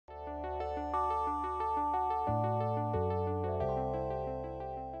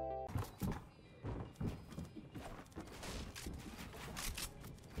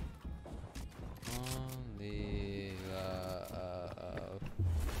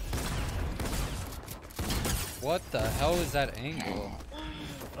What the hell is that angle?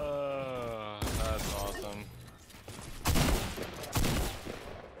 That's awesome.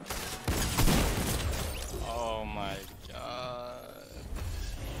 Oh my god.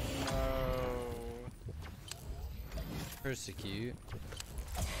 No. Persecute.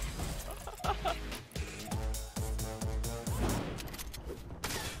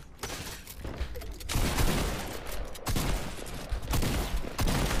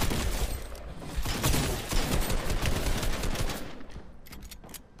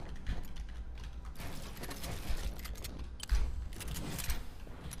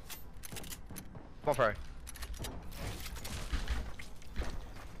 One fry.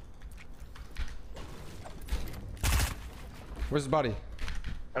 Where's his body? I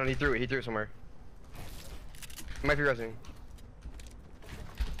don't know, he threw it somewhere. He might be resting.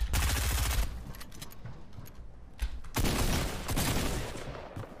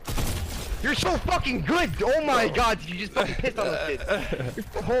 You're so fucking good! Oh my god, did you just fucking pissed on those kids?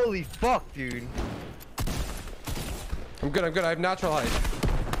 Holy fuck, dude. I'm good, I have natural height.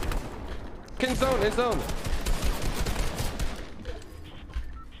 In zone, in zone.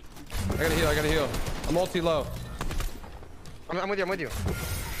 I gotta heal. I'm ulti low. I'm with you.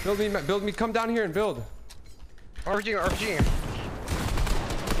 Build me, come down here and build. RPG.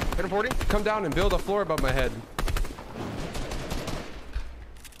 Hit him 40. Come down and build a floor above my head.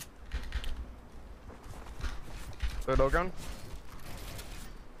 The low ground.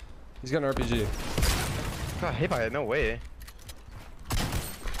 He's got an RPG. God, hit by it, no way.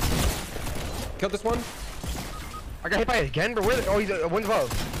 Killed this one. I got hit by it again, but where? Oh, he's one's low.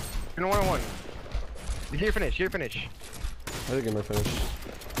 You're in a 1-on-1. Get your finish. I didn't get my finish.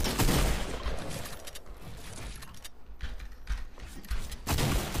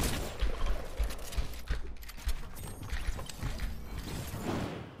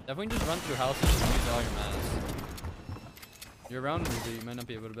 Definitely just run through houses and use all your mass. You're around me, but you might not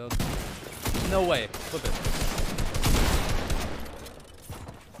be able to build. No way. Flip it.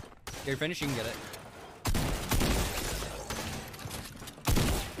 Get your finish, you can get it.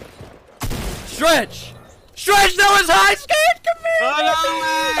 Stretch! Stretch, that was high skate! Come here!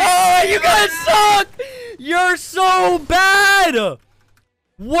 Oh, you guys suck! You're so bad!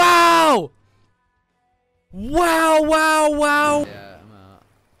 Wow! Wow! Yeah, I'm out.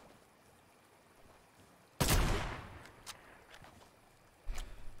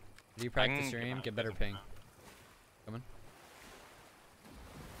 Do you practice your aim? Get better ping. Coming.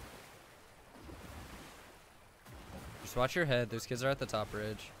 Just watch your head. Those kids are at the top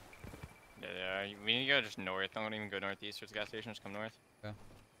ridge. Yeah, we need to go just north. Don't even go northeast. There's a gas station. Just come north. Okay.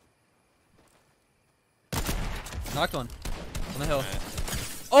 Knocked one. On the hill.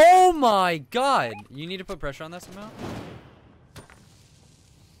 Right. Oh my god! You need to put pressure on that somehow?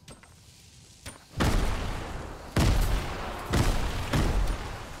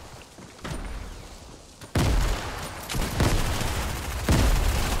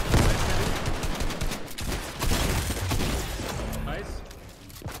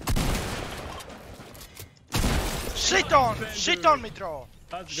 Shit on me, Tro!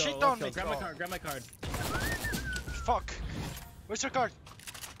 Let's go, Shit on me, grab Tro! my card. Fuck! Where's your card?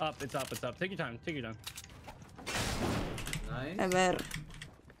 It's up. Take your time. Nice. A ver.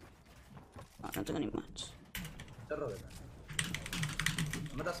 No tengo ni match.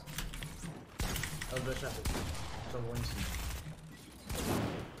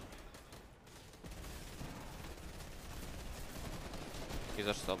 He's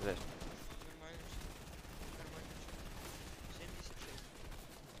just stop there.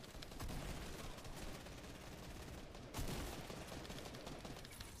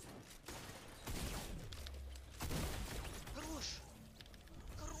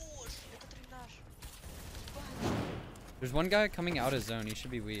 There's one guy coming out of zone. He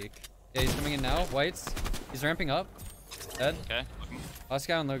should be weak. Yeah, he's coming in now. Whites. He's ramping up. Dead. Okay. Last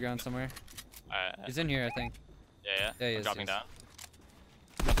guy on low ground somewhere. He's in here, I think. Yeah. Yeah, he is. Dropping down.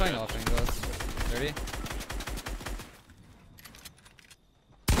 He's playing off angles. 30.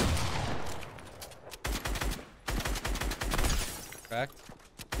 Cracked.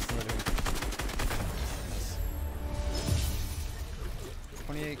 Nice.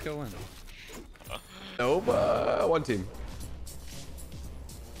 28 kill win. Nope, one team.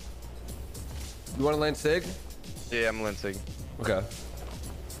 You want to land Sig? Yeah, I'm Linsig. Okay.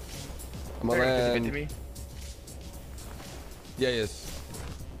 I'm gonna land. Me? Yeah, he is.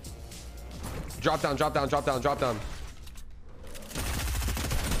 Drop down.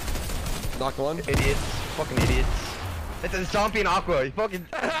 Knock one. Idiots. Fucking idiots. It's a Stompy and Aqua. You fucking.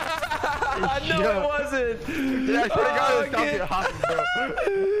 No, it wasn't. Yeah, I swear to God, it's Stompy and Aqua, bro.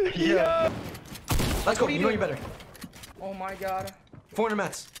 Yeah. Let's go. You know you better. Oh my god. 400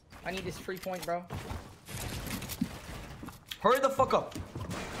 mats. I need this free point, bro. Hurry the fuck up.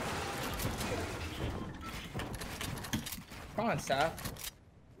 Come on, Saf.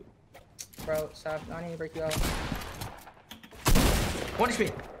 Bro, Saf, I need to break you out. 1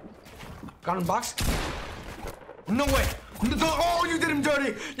 HP. Got him box. No way. Oh, you did him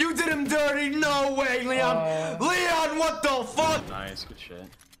dirty. You did him dirty. No way, Leon. Leon, what the fuck? Nice, good shit.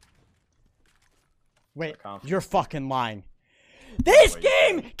 Wait, you're fucking lying. This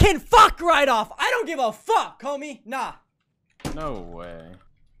game can fuck right off. I don't give a fuck, homie. Nah. No way.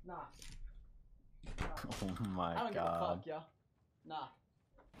 Nah. Oh my I don't give a fuck, yo. Nah.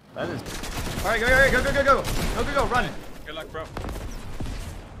 That is. All right, go, run. Good luck, bro.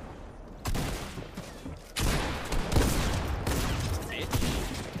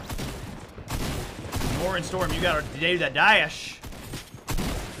 Orange Storm, you gotta do that dash.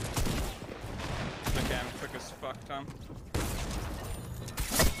 Okay, I'm quick as fuck, Tom.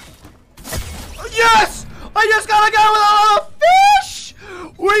 Yes! I just got a guy with all the fish!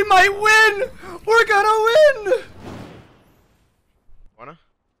 We might win! We're gonna win! Wanna?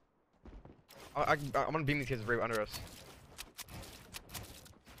 I'm gonna beam these kids right under us.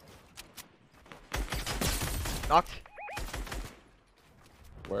 Knocked.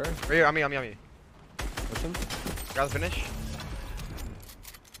 Where? Right here, on me. Listen. Got the finish.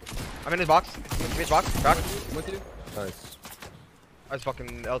 I'm in his box. In his box. Back. With you? Nice. I just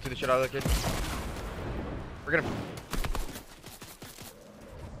fucking L2 the shit out of that kid. We're gonna.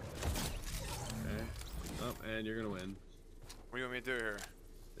 Okay. Oh, and you're gonna win. What do you want me to do here?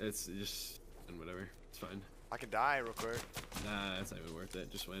 It's just whatever. It's fine. I can die real quick. Nah, that's not even worth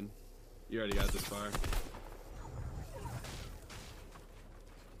it. Just win. You already got this far.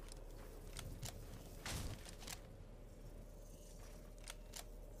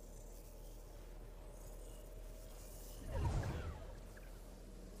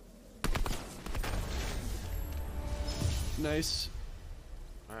 Nice.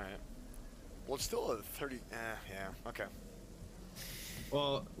 Alright. Well, it's still a 30. Yeah. Okay.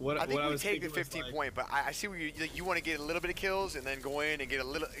 Well, what I think what we I was take the thinking 15 was, point, but I see where you want to get a little bit of kills and then go in and get a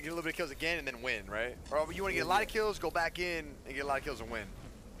little bit of kills again and then win, right? Or you want to get a lot of kills, go back in and get a lot of kills and win.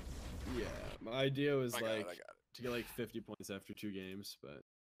 Yeah, my idea was I got it. to get like 50 points after 2 games, but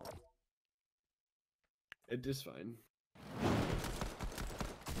it's just fine.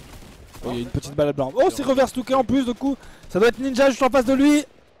 Oh, il y a une petite balle blanche. Oh, c'est reverse touqué en plus, de coup. Ça doit être Ninja juste en face de lui.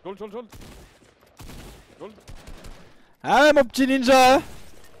 Gold. Ah ouais, mon petit Ninja.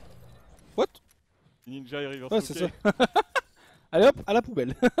 What? Ninja, il reverse ouais, c'est ça. Allez hop, à la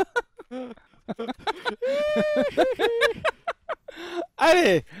poubelle.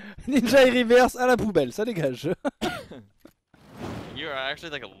 Allez, Ninja il reverse à la poubelle, ça dégage. You are actually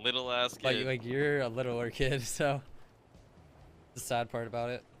like a little ass kid. Like you're a littler kid, so. The sad part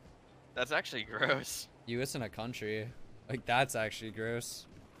about it. That's actually gross. US in a country. Like, that's actually gross.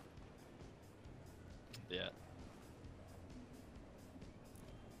 Yeah.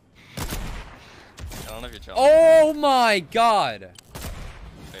 I don't know if you're chilling. Oh my god!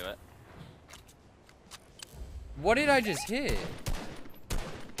 Wait, what? What did I just hit?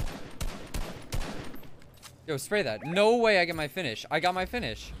 Yo, spray that. No way I get my finish. I got my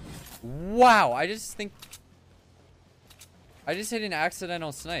finish. Wow, I just hit an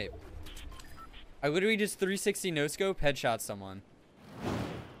accidental snipe. I literally just 360 no-scope headshot someone.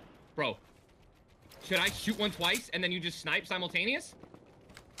 Bro, should I shoot one twice and then you just snipe simultaneous?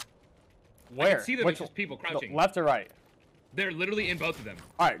 Where? I can see them, it's just people crouching. Left or right? They're literally in both of them.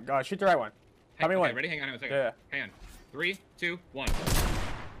 Alright, go shoot the right one. Tell me when. Ready? Hang on a second. Yeah. Hang on. 3, 2, 1.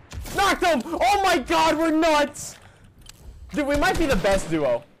 Knocked him! Oh my god, we're nuts! Dude, we might be the best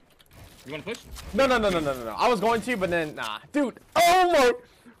duo. You wanna push? No. I was going to, but then, nah. Dude, oh my...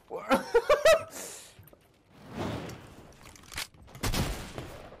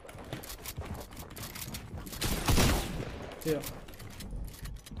 Yeah.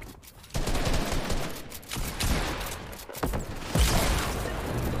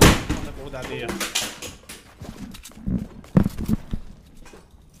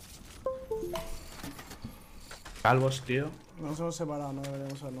 Calvos, tío. Nos hemos separado, no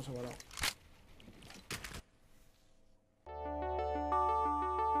deberíamos habernos separado.